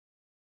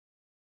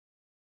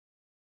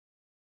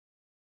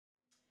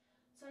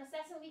So an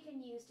assessment we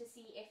can use to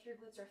see if your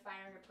glutes are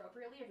firing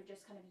appropriately, or if you're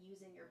just kind of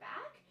using your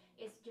back,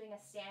 is doing a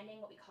standing,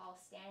 what we call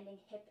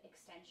standing hip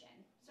extension.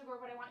 So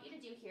Gord, what I want you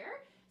to do here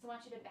is I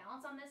want you to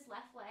balance on this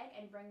left leg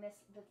and bring this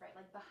right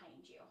leg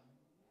behind you.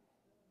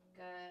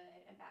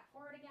 Good, and back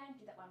forward again,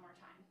 do that one more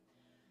time.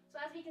 So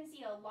as we can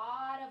see, a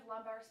lot of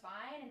lumbar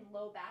spine and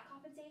low back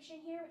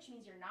compensation here, which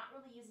means you're not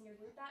really using your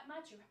glute that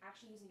much, you're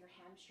actually using your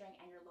hamstring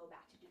and your low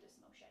back to do this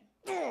motion.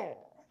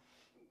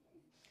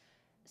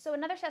 So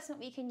another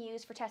assessment we can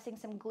use for testing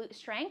some glute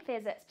strength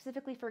is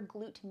specifically for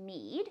glute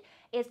med,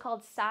 is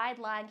called side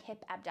lying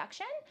hip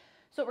abduction.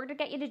 So what we're gonna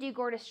get you to do,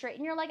 Gord, is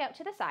straighten your leg out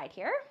to the side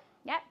here.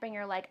 Yep, bring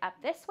your leg up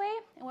this way.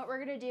 And what we're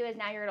gonna do is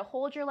now you're gonna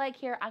hold your leg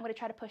here. I'm gonna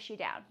try to push you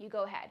down. You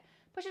go ahead.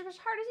 Push as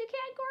hard as you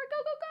can, Gord, go,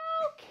 go, go.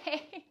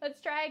 Okay,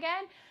 let's try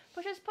again.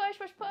 Push, push,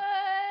 push,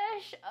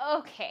 push.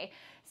 Okay,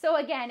 so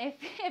again,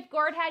 if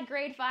Gord had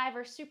grade 5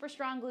 or super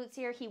strong glutes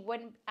here, he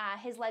wouldn't,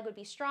 his leg would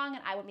be strong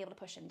and I wouldn't be able to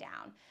push him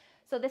down.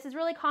 So this is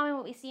really common.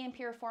 What we see in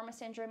Piriformis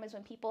Syndrome is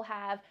when people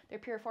have their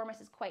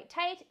piriformis is quite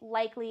tight,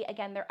 likely,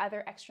 again, their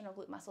other external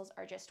glute muscles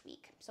are just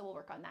weak. So we'll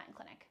work on that in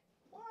clinic.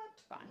 What?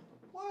 Fun.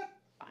 What?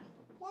 Fun.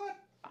 What?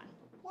 Fun.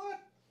 What?